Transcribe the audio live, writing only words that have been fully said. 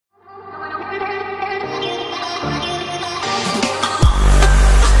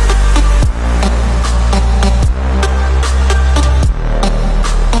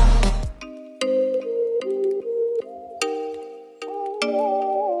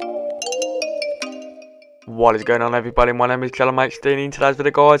What is going on, everybody? My name is ChadderManHD, and in today's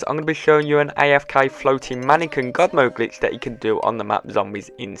video, guys, I'm going to be showing you an AFK floating Mannequin GodMode glitch that you can do on the map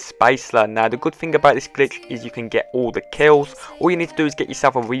Zombies in Spaceland. Now, the good thing about this glitch is you can get all the kills. All you need to do is get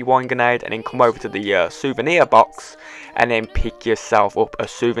yourself a rewind grenade and then come over to the souvenir box and then pick yourself up a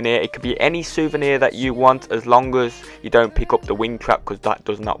souvenir. It could be any souvenir that you want, as long as you don't pick up the wing trap, because that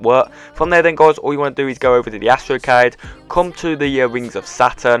does not work. From there then, guys, all you want to do is go over to the astrocade, come to the rings of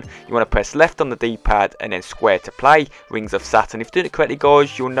Saturn. You want to press left on the D-pad and then square to play rings of Saturn. If you do it correctly,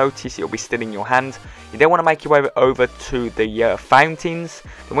 guys, you'll notice it'll be still in your hand. You then want to make your way over to the fountains.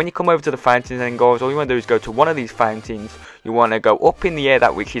 And when you come over to the fountains, then, guys, all you want to do is go to one of these fountains. You want to go up in the air,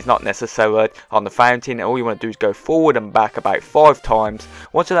 that which is not necessary on the fountain, and all you want to do is go forward and back about 5 times.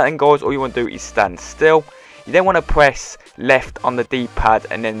 Once you're that, then, guys, all you want to do is stand still. You then want to press left on the D-pad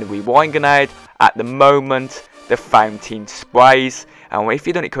and then the rewind grenade. At the moment, the fountain sprays, and if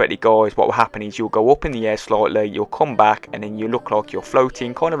you've done it correctly, guys, what will happen is you'll go up in the air slightly, you'll come back, and then you look like you're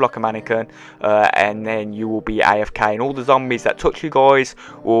floating, kind of like a mannequin, and then you will be AFK, and all the zombies that touch you, guys,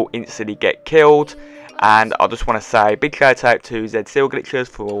 will instantly get killed. And I just want to say a big shout out to ZSeal Glitches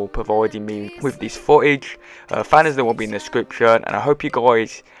for providing me with this footage. Found as there will be in the description, and I hope you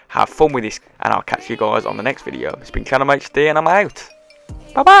guys have fun with this, and I'll catch you guys on the next video. It's been ChadderManHD, and I'm out.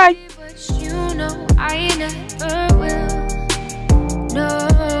 Bye bye. You know I never will.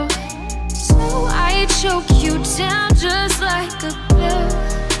 No, so I choke you down.